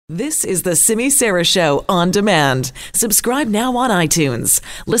This is the Simi Sara Show on demand. Subscribe now on iTunes.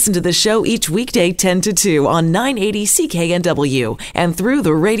 Listen to the show each weekday 10 to 2 on 980 CKNW and through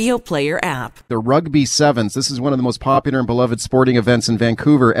the Radio Player app. The Rugby Sevens. This is one of the most popular and beloved sporting events in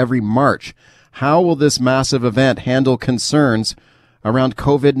Vancouver every March. How will this massive event handle concerns around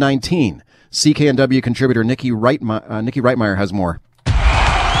COVID-19? CKNW contributor Nikki Reitmeyer has more.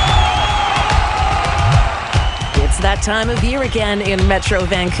 It's that time of year again in Metro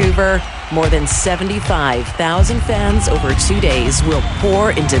Vancouver. More than 75,000 fans over 2 days will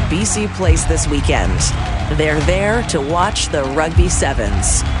pour into BC Place this weekend. They're there to watch the Rugby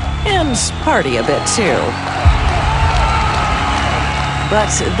Sevens and party a bit too. But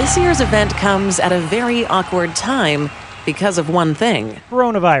this year's event comes at a very awkward time because of one thing.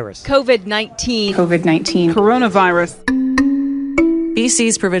 Coronavirus. COVID-19. Coronavirus.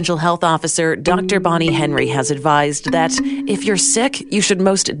 BC's Provincial Health Officer, Dr. Bonnie Henry, has advised that if you're sick, you should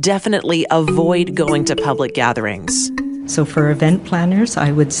most definitely avoid going to public gatherings. So for event planners,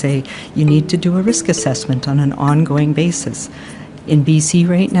 I would say you need to do a risk assessment on an ongoing basis. In BC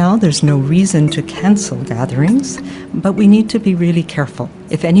right now, there's no reason to cancel gatherings, but we need to be really careful.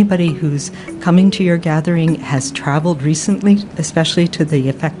 If anybody who's coming to your gathering has traveled recently, especially to the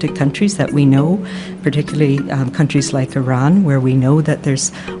affected countries that we know, particularly countries like Iran, where we know that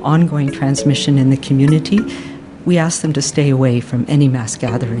there's ongoing transmission in the community, we ask them to stay away from any mass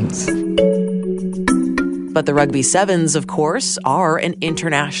gatherings. But the Rugby Sevens, of course, are an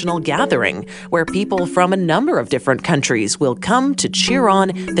international gathering where people from a number of different countries will come to cheer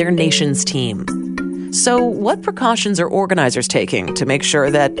on their nation's team. So what precautions are organizers taking to make sure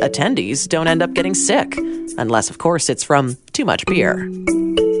that attendees don't end up getting sick? Unless, of course, it's from too much beer.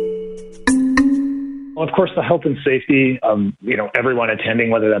 Well, of course, the health and safety of everyone attending,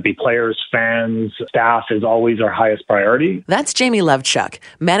 whether that be players, fans, staff, is always our highest priority. That's Jamie Levchuk,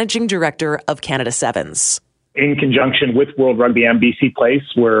 Managing Director of Canada Sevens. In conjunction with World Rugby and BC Place,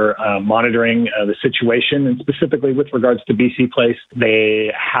 we're monitoring the situation, and specifically with regards to BC Place,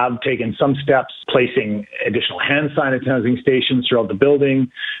 they have taken some steps, placing additional hand sanitizing stations throughout the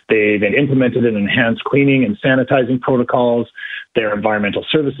building. They've implemented an enhanced cleaning and sanitizing protocols. Their environmental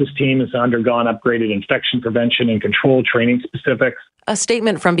services team has undergone upgraded infection prevention and control training specifics. A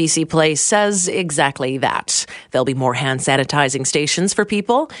statement from BC Place says exactly that. There'll be more hand sanitizing stations for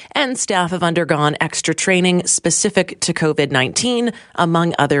people, and staff have undergone extra training specific to COVID-19,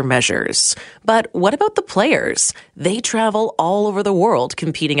 among other measures. But what about the players? They travel all over the world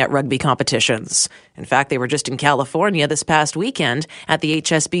competing at rugby competitions. In fact, they were just in California this past weekend at the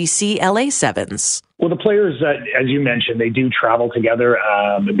HSBC LA Sevens. Well, the players, as you mentioned, they do travel together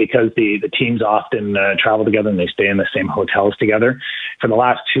because the teams often travel together and they stay in the same hotels together. For the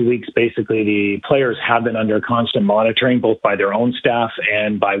last 2 weeks, basically, the players have been under constant monitoring, both by their own staff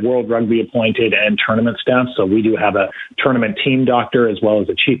and by World Rugby appointed and tournament staff. So we do have a tournament team doctor as well as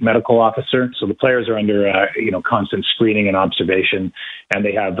a chief medical officer. So the players are under constant screening and observation, and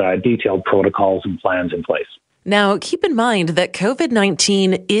they have detailed protocols and plans in place. Now, keep in mind that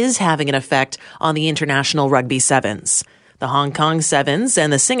COVID-19 is having an effect on the International Rugby Sevens. The Hong Kong Sevens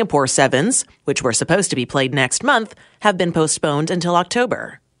and the Singapore Sevens, which were supposed to be played next month, have been postponed until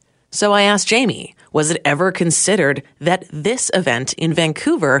October. So I asked Jamie, was it ever considered that this event in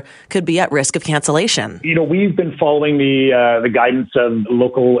Vancouver could be at risk of cancellation? We've been following the guidance of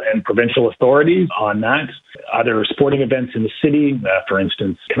local and provincial authorities on that. Other sporting events in the city, for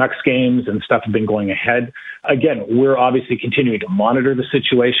instance, Canucks games and stuff have been going ahead. Again, we're obviously continuing to monitor the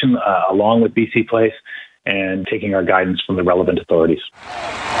situation along with BC Place and taking our guidance from the relevant authorities.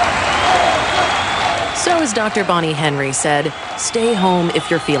 So as Dr. Bonnie Henry said, stay home if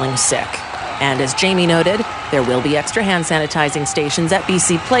you're feeling sick. And as Jamie noted, there will be extra hand sanitizing stations at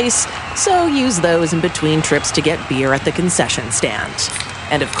BC Place, so use those in between trips to get beer at the concession stand.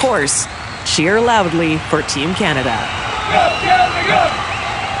 And of course, cheer loudly for Team Canada. Go, Canada, go!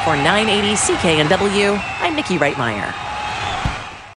 For 980 CKNW, I'm Nikki Reitmeyer.